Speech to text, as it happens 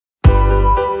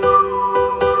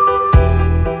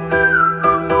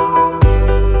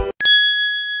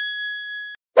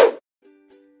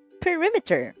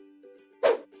perimeter.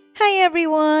 Hi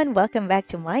everyone, welcome back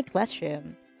to my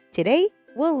classroom. Today,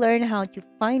 we'll learn how to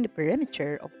find the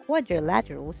perimeter of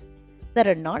quadrilaterals that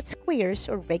are not squares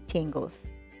or rectangles.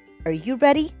 Are you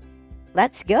ready?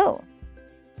 Let's go!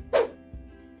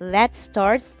 Let's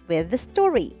start with the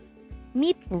story.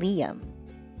 Meet Liam.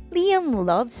 Liam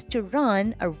loves to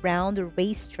run around the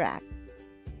racetrack.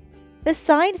 The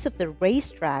sides of the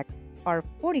racetrack are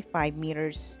 45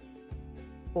 meters,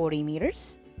 40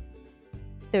 meters,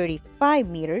 35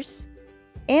 meters,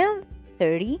 and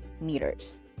 30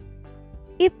 meters.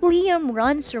 If Liam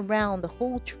runs around the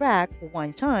whole track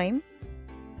one time,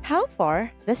 how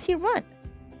far does he run?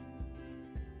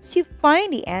 To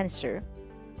find the answer,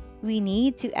 we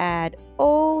need to add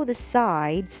all the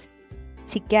sides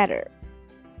together.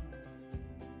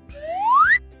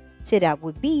 So that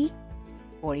would be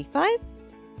 45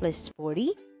 plus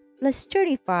 40 plus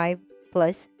 35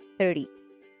 plus 30.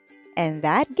 And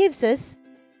that gives us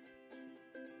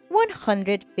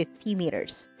 150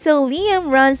 meters. So Liam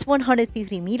runs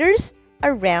 150 meters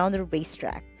around the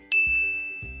racetrack.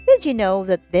 Did you know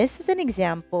that this is an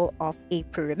example of a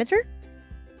perimeter?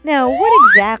 Now, what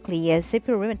exactly is a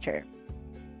perimeter?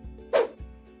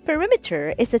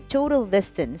 Perimeter is the total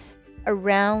distance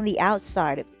around the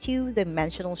outside of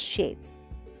two-dimensional shape.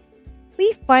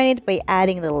 We find it by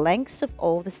adding the lengths of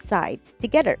all the sides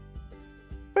together.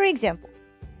 For example,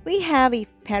 we have a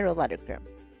parallelogram.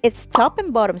 Its top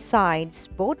and bottom sides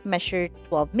both measure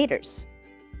 12 meters,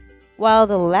 while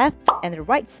the left and the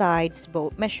right sides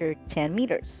both measure 10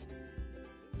 meters.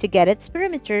 To get its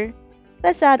perimeter,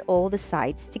 let's add all the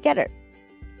sides together.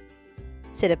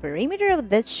 So the perimeter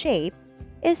of this shape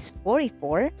is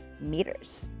 44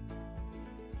 meters.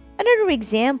 Another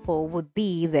example would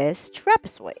be this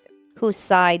trapezoid, whose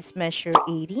sides measure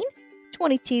 18,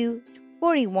 22,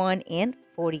 41, and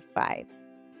 45.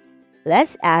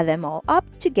 Let's add them all up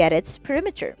to get its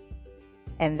perimeter.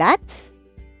 And that's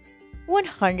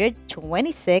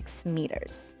 126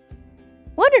 meters.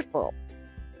 Wonderful!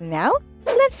 Now,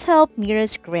 let's help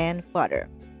Mira's grandfather.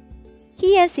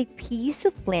 He has a piece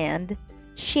of land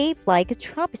shaped like a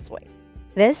trapezoid.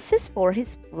 This is for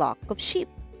his flock of sheep.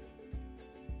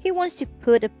 He wants to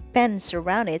put a fence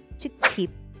around it to keep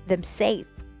them safe.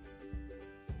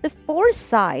 The four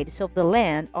sides of the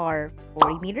land are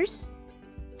 40 meters,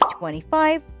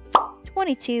 25,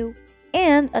 22,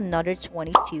 and another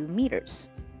 22 meters.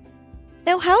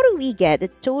 Now, how do we get the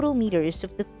total meters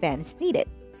of the fence needed?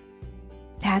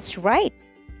 That's right,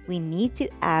 we need to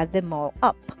add them all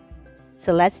up.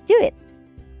 So let's do it.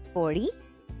 40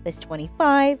 plus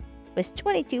 25 plus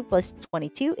 22 plus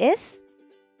 22 is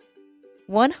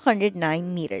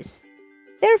 109 meters.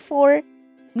 Therefore,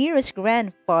 Mira's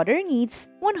grandfather needs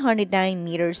 109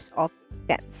 meters of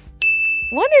fence.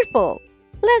 Wonderful!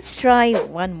 Let's try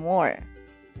one more.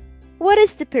 What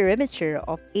is the perimeter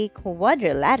of a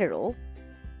quadrilateral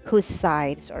whose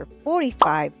sides are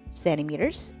 45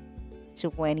 centimeters,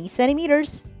 20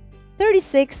 centimeters,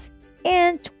 36,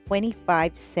 and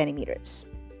 25 centimeters?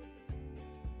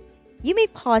 You may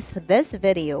pause this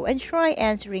video and try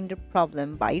answering the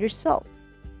problem by yourself.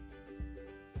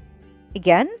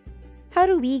 Again, how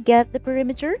do we get the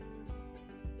perimeter?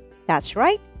 That's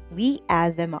right, we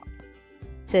add them up.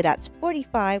 So that's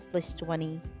 45 plus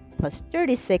 20 plus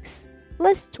 36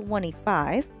 plus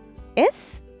 25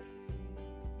 is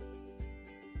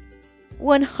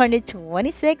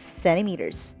 126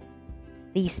 centimeters.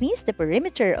 This means the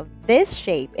perimeter of this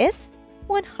shape is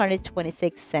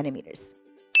 126 centimeters.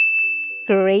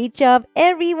 Great job,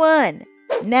 everyone!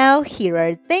 Now, here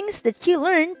are things that you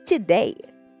learned today.